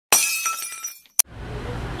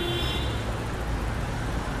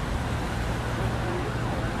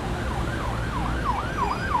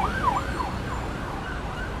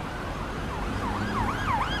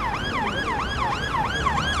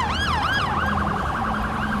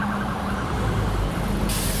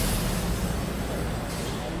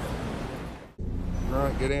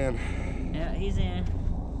get in. Yeah, he's in.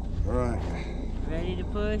 All right. Ready to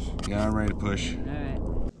push? Yeah, I'm ready to push. All right.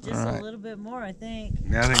 Just a little bit more, I think.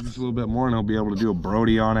 Yeah, I think just a little bit more and I'll be able to do a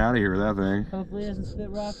Brody on out of here with that thing. Hopefully he doesn't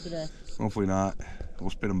spit rocks at us. Hopefully not.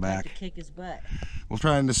 We'll spit him back. Have to kick his butt. We're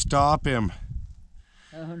trying to stop him.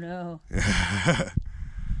 Oh no.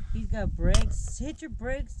 He's got brakes. Hit your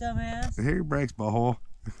brakes, dumbass. Hit your brakes, butthole.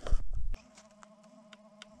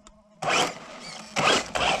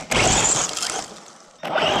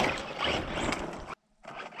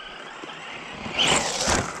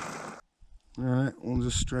 Alright, we'll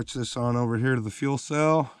just stretch this on over here to the fuel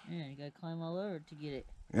cell. Yeah, you gotta climb all over to get it.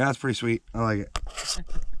 Yeah, that's pretty sweet. I like it.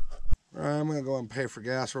 Alright, I'm gonna go ahead and pay for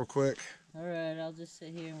gas real quick. Alright, I'll just sit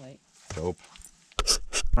here and wait. Dope.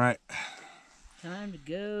 Alright. Time to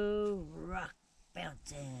go rock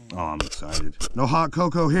bouncing. Oh, I'm excited. No hot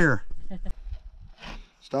cocoa here.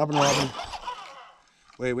 Stopping, Robin.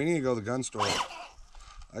 Wait, we need to go to the gun store.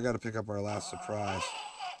 I gotta pick up our last surprise.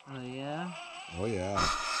 Oh yeah? Oh yeah.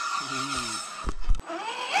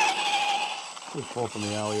 We'll pull up in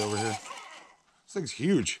the alley over here. This thing's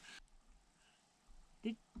huge.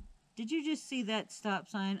 Did you just see that stop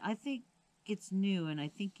sign? I think it's new and I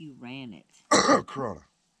think you ran it. Corona.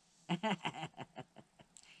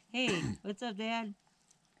 Hey, what's up, Dad?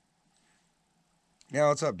 Yeah,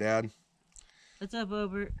 what's up, Dad? What's up,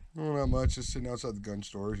 Obert? Oh, not much. Just sitting outside the gun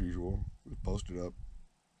store as usual. Just posted up.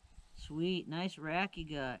 Sweet, nice rack you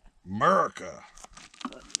got. America.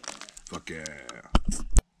 Fuck yeah.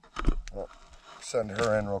 Well, send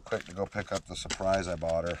her in real quick to go pick up the surprise I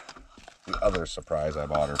bought her. The other surprise I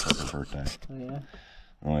bought her for her birthday. Oh yeah?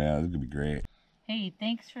 Oh yeah, this could be great. Hey,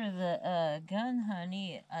 thanks for the gun,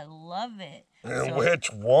 honey. I love it. So,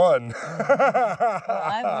 which one? well,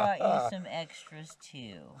 I brought you some extras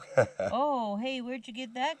too. Oh, hey, where'd you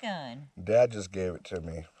get that gun? Dad just gave it to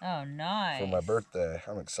me. Oh, nice. For my birthday.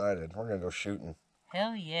 I'm excited. We're gonna go shooting.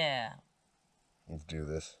 Hell yeah. Let's do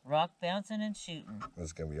this. Rock bouncing and shooting. This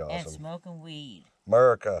is gonna be awesome. And smoking weed.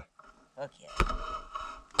 America. Fuck yeah.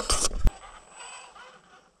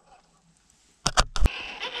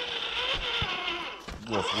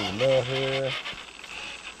 Go through the mail here.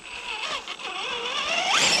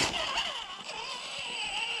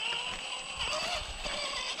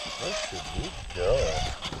 Where should we go?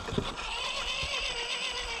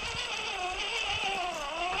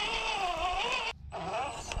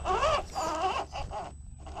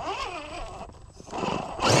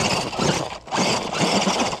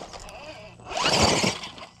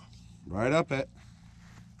 Right up it.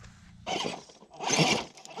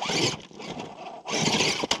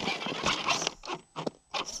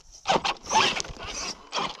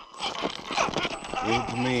 Leave it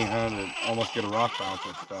to me, huh, to almost get a rock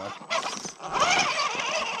bouncer stuck.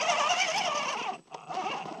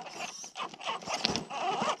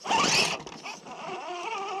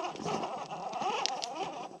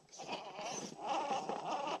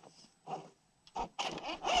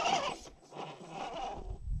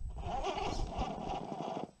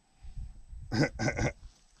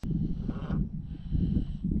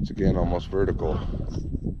 It's again almost vertical.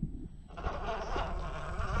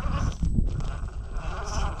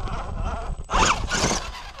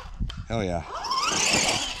 Hell yeah.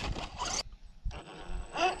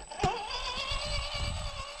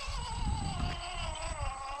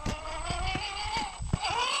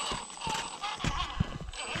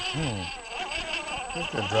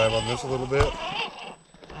 Just gonna drive on this a little bit.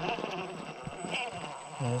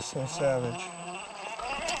 Oh, it's so savage.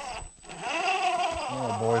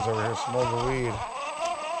 Oh, boys over here smoking weed.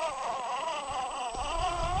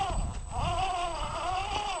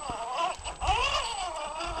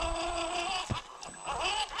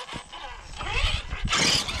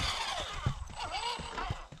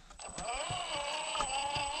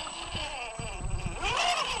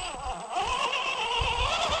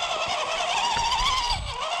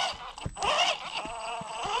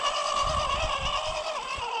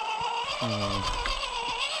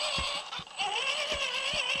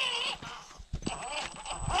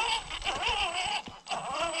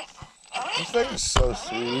 This thing is so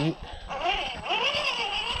sweet.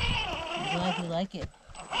 I'm glad you like it.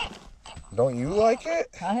 Don't you like it?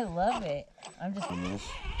 I love it. I'm just... I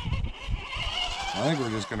think we're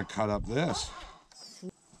just gonna cut up this.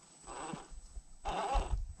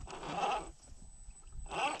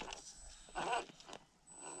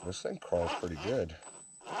 This thing crawls pretty good.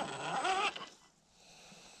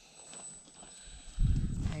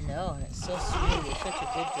 I know, and it's so sweet. You're such a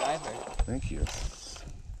good driver. Thank you.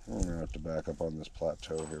 I'm gonna have to back up on this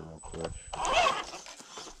plateau here real quick.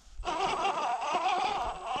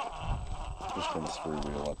 Just gonna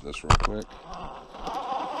three-wheel up this real quick.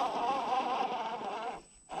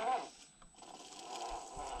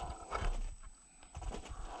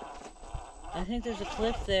 I think there's a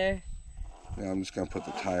cliff there. Yeah, I'm just gonna put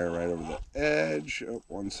the tire right over the edge. Oh,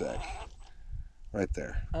 one sec. Right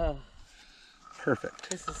there. Oh,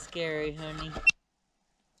 Perfect. this is scary, honey.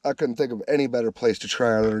 I couldn't think of any better place to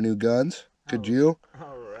try out our new guns. Could you?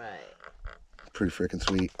 All right. Pretty freaking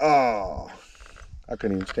sweet. Oh, I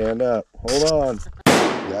couldn't even stand up. Hold on.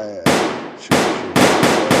 Yeah. Shoot.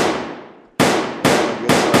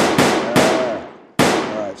 Yeah.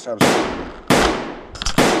 All right, stop.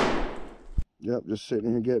 Yep, just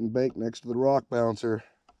sitting here getting baked next to the rock bouncer.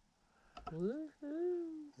 Woohoo.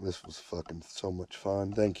 This was fucking so much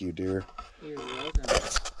fun. Thank you, dear. You're welcome.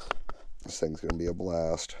 This thing's gonna be a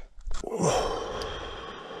blast.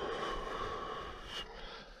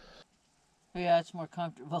 Yeah, it's more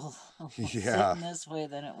comfortable Yeah. sitting this way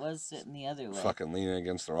than it was sitting the other way. Fucking leaning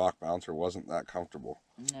against the rock bouncer wasn't that comfortable.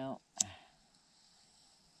 No.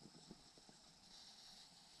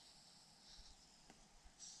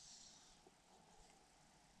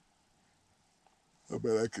 I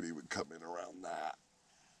bet I could even come in around that.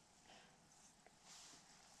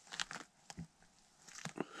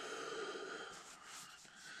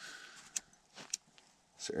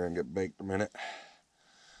 Sit here and get baked a minute.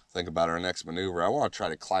 Think about our next maneuver. I want to try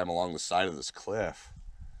to climb along the side of this cliff.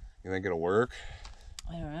 You think it'll work?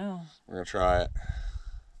 I don't know. We're going to try it.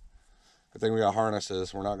 Good thing we got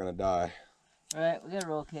harnesses. We're not going to die. Right, we got a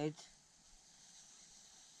roll cage.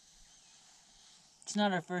 It's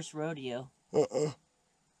not our first rodeo.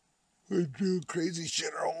 We do crazy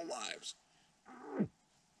shit our whole lives.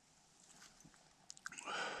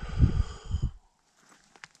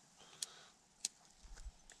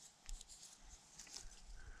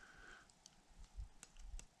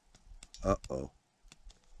 Uh-oh.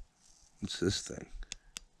 What's this thing?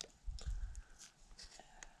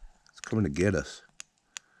 It's coming to get us.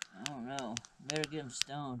 I don't know. Better get him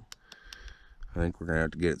stoned. I think we're going to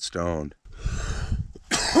have to get it stoned.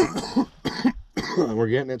 We're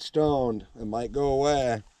getting it stoned. It might go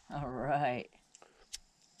away. All right.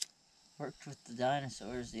 Worked with the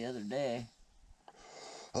dinosaurs the other day.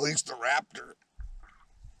 At least the raptor.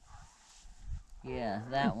 Yeah,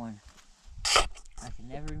 that one. I can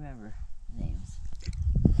never remember names.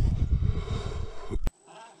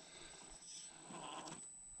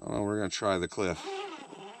 Oh, we're going to try the cliff.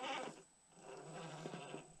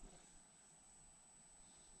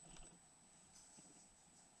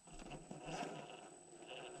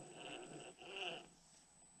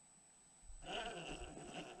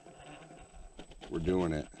 We're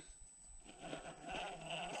doing it.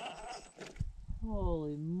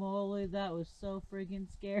 Holy moly, that was so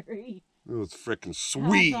freaking scary. It was freaking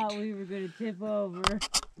sweet. I thought we were gonna tip over.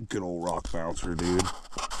 Good old rock bouncer, dude.